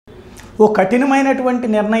ఓ కఠినమైనటువంటి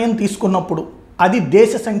నిర్ణయం తీసుకున్నప్పుడు అది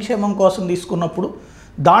దేశ సంక్షేమం కోసం తీసుకున్నప్పుడు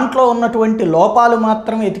దాంట్లో ఉన్నటువంటి లోపాలు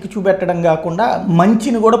మాత్రమే ఎతికి చూపెట్టడం కాకుండా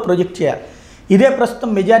మంచిని కూడా ప్రొజెక్ట్ చేయాలి. ఇదే ప్రస్తుతం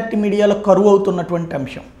మెజారిటీ మీడియాలో కరువు అవుతున్నటువంటి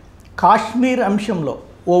అంశం. కాశ్మీర్ అంశంలో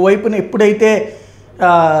ఓవైపున ఎప్పుడైతే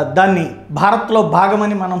దాన్ని భారత్లో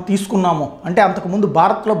భాగమని మనం తీసుకున్నామో, అంటే అంతకుముందు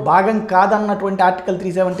భారత్లో భాగం కాదన్నటువంటి ఆర్టికల్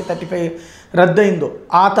 370-35 రద్దయిందో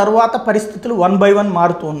ఆ తర్వాత పరిస్థితులు 1 by 1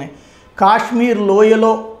 మారుతూ ఉన్నాయి. కాశ్మీర్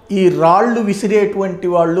లోయలో ఈ రాళ్ళు విసిరేటువంటి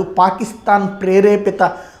వాళ్ళు పాకిస్తాన్ ప్రేరేపిత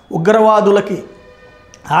ఉగ్రవాదులకి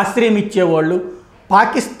ఆశ్రయం ఇచ్చేవాళ్ళు,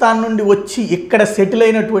 పాకిస్తాన్ నుండి వచ్చి ఇక్కడ సెటిల్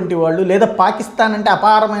అయినటువంటి వాళ్ళు, లేదా పాకిస్తాన్ అంటే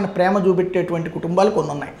అపారమైన ప్రేమ చూపెట్టేటువంటి కుటుంబాలు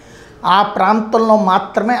కొన్ని ఉన్నాయి. ఆ ప్రాంతంలో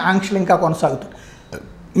మాత్రమే ఆంక్షలు ఇంకా కొనసాగుతుంది.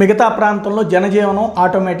 మిగతా ప్రాంతంలో జనజీవనం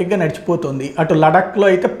ఆటోమేటిక్గా నడిచిపోతుంది. అటు లడఖ్లో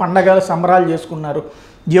అయితే పండగలు సంబరాలు చేసుకున్నారు,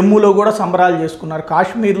 జమ్మూలో కూడా సంబరాలు చేసుకున్నారు,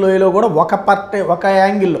 కాశ్మీర్ లోయలో కూడా ఒక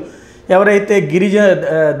యాంగిల్లో ఎవరైతే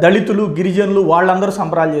దళితులు గిరిజనులు వాళ్ళందరూ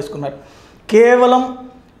సంబరాలు చేసుకున్నారు. కేవలం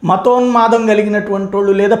మతోన్మాదం కలిగినటువంటి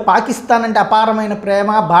వాళ్ళు, లేదా పాకిస్తాన్ అంటే అపారమైన ప్రేమ,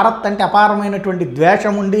 భారత్ అంటే అపారమైనటువంటి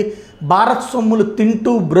ద్వేషం ఉండి భారత్ సొమ్ములు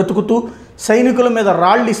తింటూ బ్రతుకుతూ సైనికుల మీద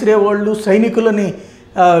రాళ్ళు ఇసిరేవాళ్ళు, సైనికులని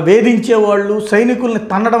వేధించేవాళ్ళు, సైనికుల్ని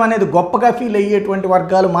తన్నడం అనేది గొప్పగా ఫీల్ అయ్యేటువంటి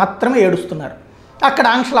వర్గాలు మాత్రమే ఏడుస్తున్నారు. అక్కడ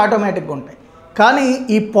ఆంక్షలు ఆటోమేటిక్గా ఉంటాయి. కానీ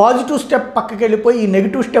ఈ పాజిటివ్ స్టెప్ పక్కకి వెళ్ళిపోయి ఈ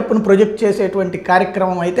నెగిటివ్ స్టెప్ను ప్రొజెక్ట్ చేసేటువంటి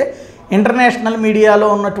కార్యక్రమం అయితే ఇంటర్నేషనల్ మీడియాలో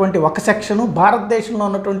ఉన్నటువంటి ఒక సెక్షను, భారతదేశంలో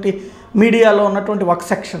ఉన్నటువంటి మీడియాలో ఉన్నటువంటి ఒక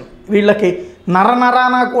సెక్షన్, వీళ్ళకి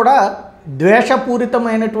నరనరాన కూడా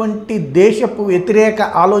ద్వేషపూరితమైనటువంటి దేశపు వ్యతిరేక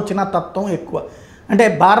ఆలోచన తత్వం ఎక్కువ. అంటే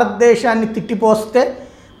భారతదేశాన్ని తిట్టిపోస్తే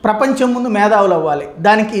ప్రపంచం ముందు మేధావులు అవ్వాలి,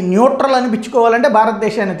 దానికి న్యూట్రల్ అనిపించుకోవాలంటే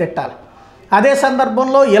భారతదేశాన్ని తిట్టాలి. అదే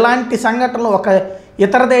సందర్భంలో ఎలాంటి సంఘటనలు ఒక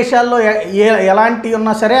ఇతర దేశాల్లో ఎలాంటివి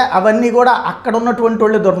ఉన్నా సరే అవన్నీ కూడా అక్కడ ఉన్నటువంటి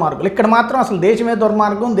వాళ్ళే దుర్మార్గులు, ఇక్కడ మాత్రం అసలు దేశమే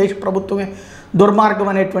దుర్మార్గం, దేశ ప్రభుత్వమే దుర్మార్గం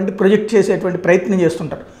అనేటువంటి ప్రొజెక్ట్ చేసేటువంటి ప్రయత్నం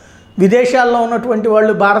చేస్తుంటారు. విదేశాల్లో ఉన్నటువంటి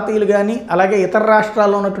వాళ్ళు భారతీయులు కానీ, అలాగే ఇతర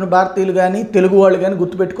రాష్ట్రాల్లో ఉన్నటువంటి భారతీయులు కానీ, తెలుగు వాళ్ళు కానీ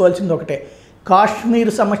గుర్తుపెట్టుకోవాల్సింది ఒకటే,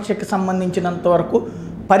 కాశ్మీర్ సమస్యకి సంబంధించినంత వరకు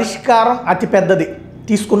పరిష్కారం అతిపెద్దది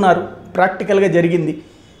తీసుకున్నారు, ప్రాక్టికల్గా జరిగింది.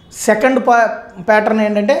 సెకండ్ ప్యాటర్న్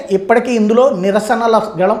ఏంటంటే ఇప్పటికీ ఇందులో నిరసనల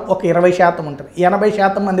గళం ఒక 20% ఉంటుంది,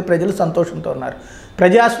 80% మంది ప్రజలు సంతోషంతో ఉన్నారు.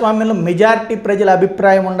 ప్రజాస్వామ్యంలో మెజారిటీ ప్రజల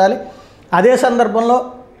అభిప్రాయం ఉండాలి. అదే సందర్భంలో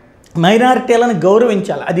మైనారిటీలను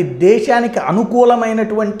గౌరవించాలి, అది దేశానికి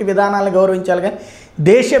అనుకూలమైనటువంటి విధానాలను గౌరవించాలి, కానీ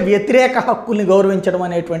దేశ వ్యతిరేక హక్కుల్ని గౌరవించడం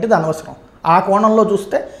అనేటువంటిది అనవసరం. ఆ కోణంలో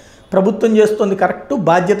చూస్తే ప్రభుత్వం చేస్తుంది కరెక్టు,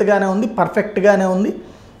 బాధ్యతగానే ఉంది, పర్ఫెక్ట్గానే ఉంది.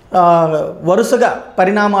 వరుసగా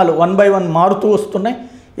పరిణామాలు 1 by 1 మారుతూ వస్తున్నాయి.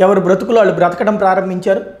 ఎవరు బ్రతుకులు వాళ్ళు బ్రతకడం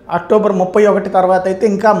ప్రారంభించారు. అక్టోబర్ 31 తర్వాత అయితే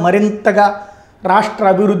ఇంకా మరింతగా రాష్ట్ర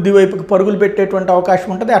అభివృద్ధి వైపుకి పరుగులు పెట్టేటువంటి అవకాశం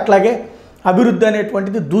ఉంటుంది. అట్లాగే అభివృద్ధి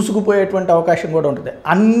అనేటువంటిది దూసుకుపోయేటువంటి అవకాశం కూడా ఉంటుంది.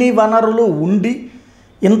 అన్ని వనరులు ఉండి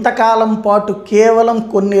ఇంతకాలం పాటు కేవలం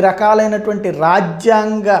కొన్ని రకాలైనటువంటి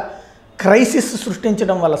రాజ్యాంగ క్రైసిస్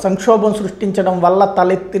సృష్టించడం వల్ల, సంక్షోభం సృష్టించడం వల్ల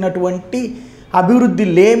తలెత్తినటువంటి అభివృద్ధి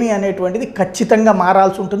లేమి అనేటువంటిది ఖచ్చితంగా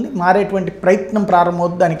మారాల్సి ఉంటుంది. మారేటువంటి ప్రయత్నం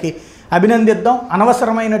ప్రారంభమవుతుంది. దానికి అభినందిద్దాం,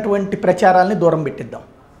 అనవసరమైనటువంటి ప్రచారాల్ని దూరం పెట్టిద్దాం.